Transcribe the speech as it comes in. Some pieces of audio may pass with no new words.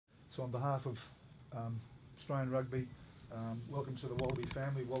on behalf of Australian Rugby, welcome to the Wallaby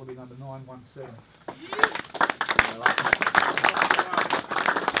family, Wallaby number 917.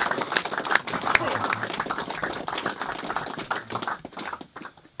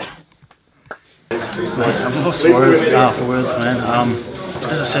 Mate, I'm lost for words, man.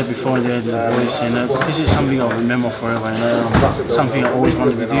 As I said before, the boys, this is something I'll remember forever. Something I always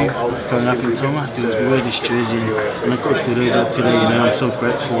wanted to do, growing up in Tonga, to wear this jersey, and I got to do that today. I'm so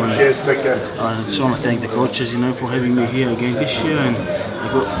grateful, and I just want to thank the coaches, for having me here again this year, and I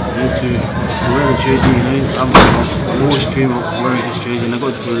got to wear the jersey. I always dream of wearing this jersey, and I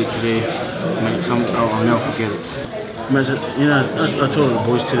got to do it today. Mate, I'll never forget it. As I told the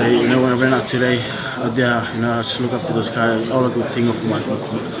boys today, when I ran out today, out there, I just look up to the sky. All I could think of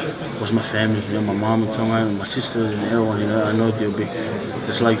was my family, my mom in Tonga, and my sisters and everyone. I know they'll be,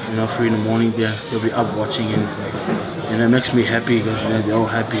 it's like 3 in the morning. They'll be up watching, and it makes me happy because they're all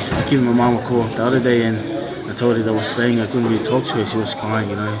happy. I gave my mom a call the other day, and I told her that I was playing. I couldn't really talk to her. She was crying.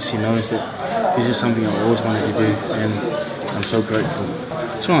 She knows that this is something I always wanted to do, and I'm so grateful.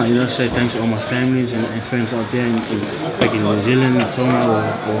 So I want to say thanks to all my families and friends out there back in New Zealand, Tonga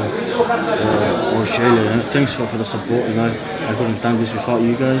or Australia. Thanks for the support. I couldn't have done this without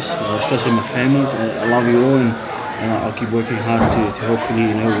you guys, especially my families. I love you all, and I'll keep working hard to hopefully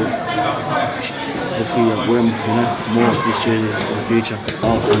wear more of these jerseys in the future.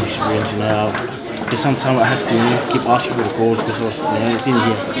 Awesome experience. Because sometimes I have to keep asking for the calls because I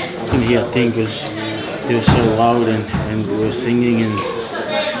didn't hear a thing because they were so loud and they were singing and.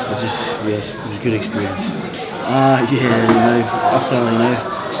 It was a good experience. After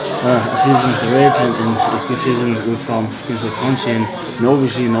a season with the Reds and a good season with Queensland Country, and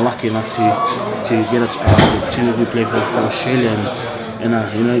obviously lucky enough to get the opportunity to play for Australia, and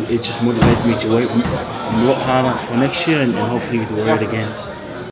it just motivated me to work a lot harder for next year and hopefully to wear it again.